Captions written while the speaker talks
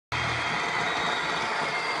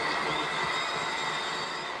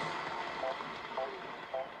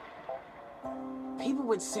people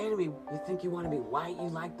would say to me, you think you want to be white? You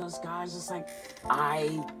like those guys? It's like,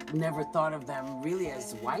 I never thought of them really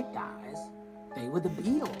as white guys. They were the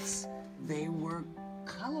Beatles. They were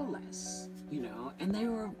colorless, you know, and they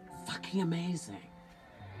were fucking amazing.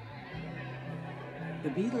 The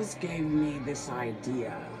Beatles gave me this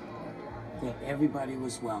idea that everybody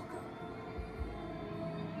was welcome.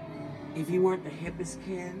 If you weren't the hippest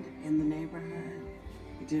kid in the neighborhood,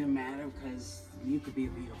 it didn't matter because you could be a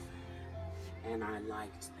Beatle fan. And I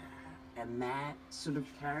liked that. And that sort of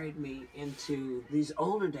carried me into these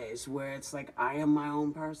older days where it's like, I am my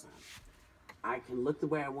own person. I can look the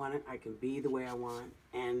way I want it, I can be the way I want,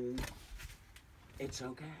 and it's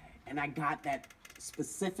okay. And I got that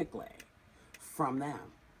specifically from them.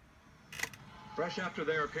 Fresh after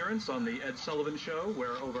their appearance on The Ed Sullivan Show,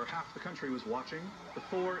 where over half the country was watching, the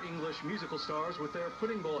 4 English musical stars with their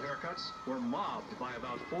pudding bowl haircuts were mobbed by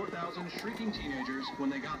about 4,000 shrieking teenagers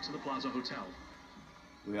when they got to the Plaza Hotel.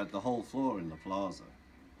 We had the whole floor in the Plaza.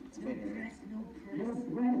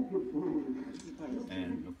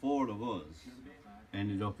 And the 4 of us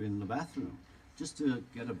ended up in the bathroom just to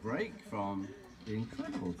get a break from the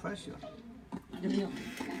incredible pressure.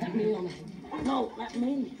 No, not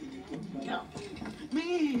me. No.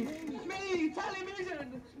 Me,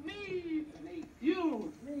 television, me,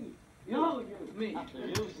 you, me. After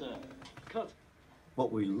you, sir. Cut.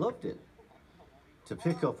 But we loved it. To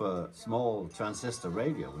pick up a small transistor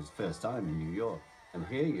radio was the first time in New York. And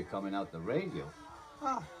here you're coming out the radio.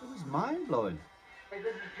 It was mind-blowing. Hey,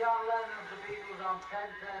 this is John Lennon of the Beatles on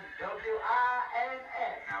 1010 WINS.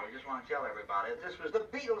 Now, we just want to tell everybody this was the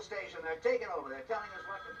Beatles station. They're taking over. They're telling us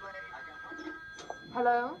what to play.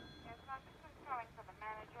 Hello? Yes, this is calling for the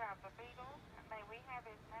manager of the Beatles. May we have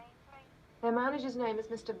his name, please? Their manager's name is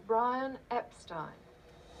Mr. Brian Epstein.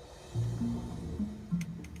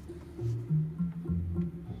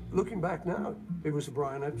 Looking back now, it was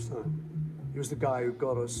Brian Epstein. He was the guy who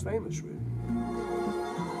got us famous, really.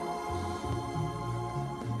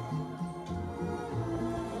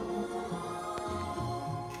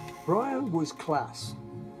 Brian was class.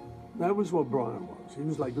 That was what Brian was. He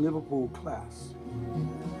was like Liverpool class.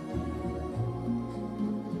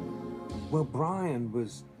 Well, Brian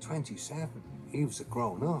was 27. He was a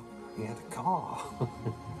grown-up. He had a car.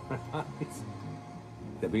 Right?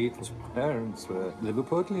 The Beatles' parents were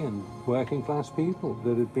Liverpudlian, working-class people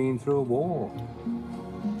that had been through a war.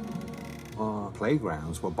 Our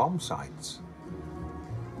playgrounds were bomb sites.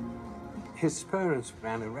 His parents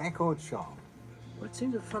ran a record shop. Well, it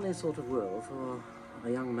seems a funny sort of world for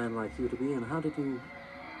a young man like you to be in. How did you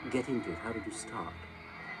get into it? How did you start?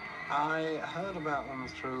 I heard about them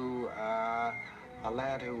through a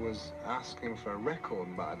lad who was asking for a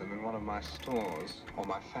record by them in one of my stores, or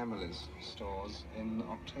my family's stores, in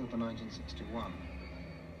October 1961.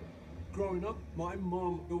 Growing up, my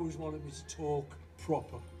mum always wanted me to talk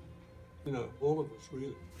proper. You know, all of us,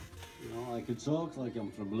 really. You know, I could talk like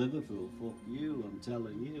I'm from Liverpool. Fuck you, I'm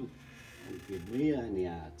telling you. Don't give me any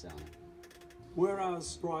hard time.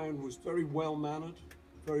 Whereas Brian was very well-mannered,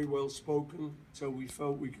 very well-spoken, so we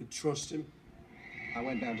felt we could trust him. I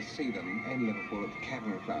went down to see them in Liverpool at the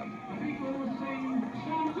Cavern Club.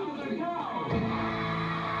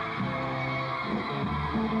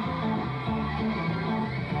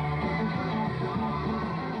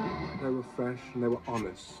 They were fresh and they were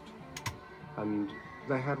honest. And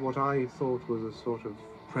they had what I thought was a sort of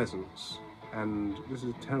presence. And this is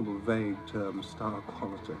a terrible, vague term, star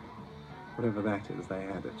quality. Whatever that is, they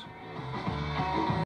had it.